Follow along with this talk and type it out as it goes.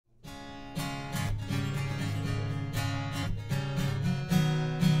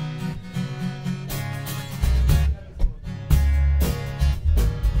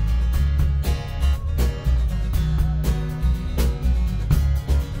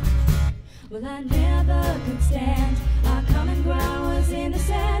Well, I never could stand. Our common ground was in the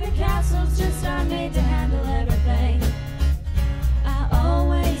sand. The castles just aren't made to handle everything. I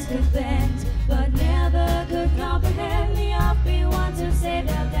always could bend, but never could comprehend the offbeat ones who say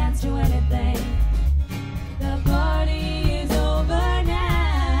they'll dance to anything. The party is over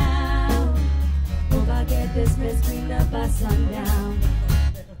now. Hope I get this mess cleaned up by sundown.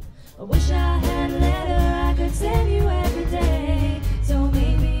 I wish I had a letter I could send you every day, so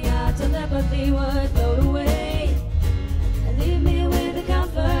maybe our telepathy would float away and leave me with the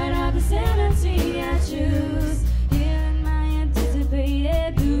comfort of the sanity I choose. Here in my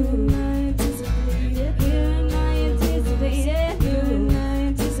anticipated blue, here in my anticipated blue, here in my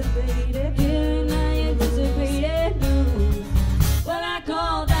anticipated blue. Well, I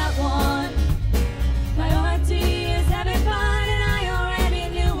call that one priority is having fun, and I already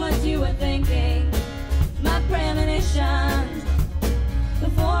knew what you were thinking. My premonition,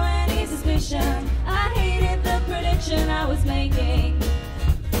 before any suspicion, I hated the prediction I was making.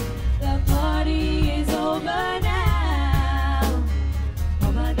 The party is over now.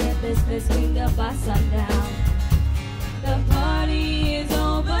 Hope I get this mess cleaned up by sundown. The party is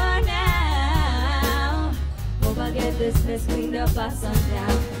over now. Hope I get this mess cleaned up by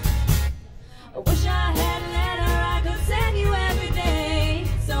sundown. I wish I had a letter I could send you every day,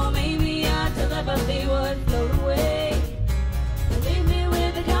 so maybe our telepathy would float away and leave me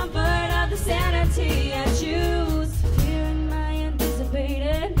with the comfort of the sanity I choose. Here in my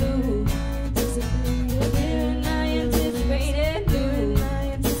anticipated blue, here in my anticipated blue, here in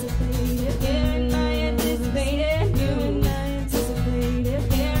my anticipated blue,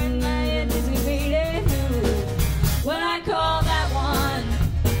 here in my anticipated blue. Well, I call that one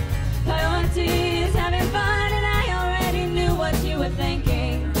priority is having fun, and I already knew what you were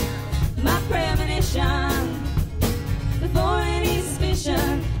thinking. My premonition, before any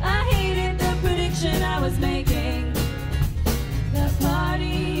suspicion, I hated the prediction I was making. The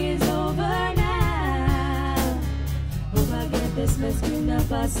party is over now. Hope I get this mess cleaned up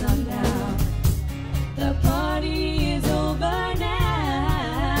by sundown. The party is over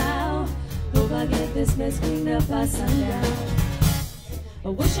now. Hope I get this mess cleaned up by sundown. I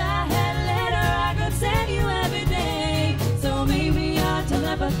wish I had a letter I could send you every day, so maybe our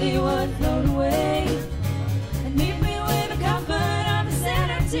telepathy would float away and leave me with the comfort of the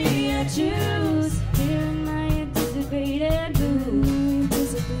sanity I choose. Here in my anticipated blue, here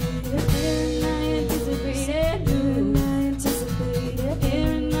in my anticipated blue, here in my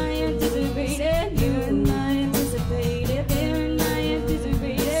anticipated blue, here in my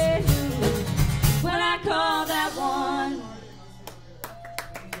anticipated blue. Well, I call that one.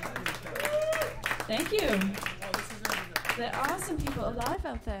 Thank you. They're awesome people alive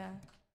out there.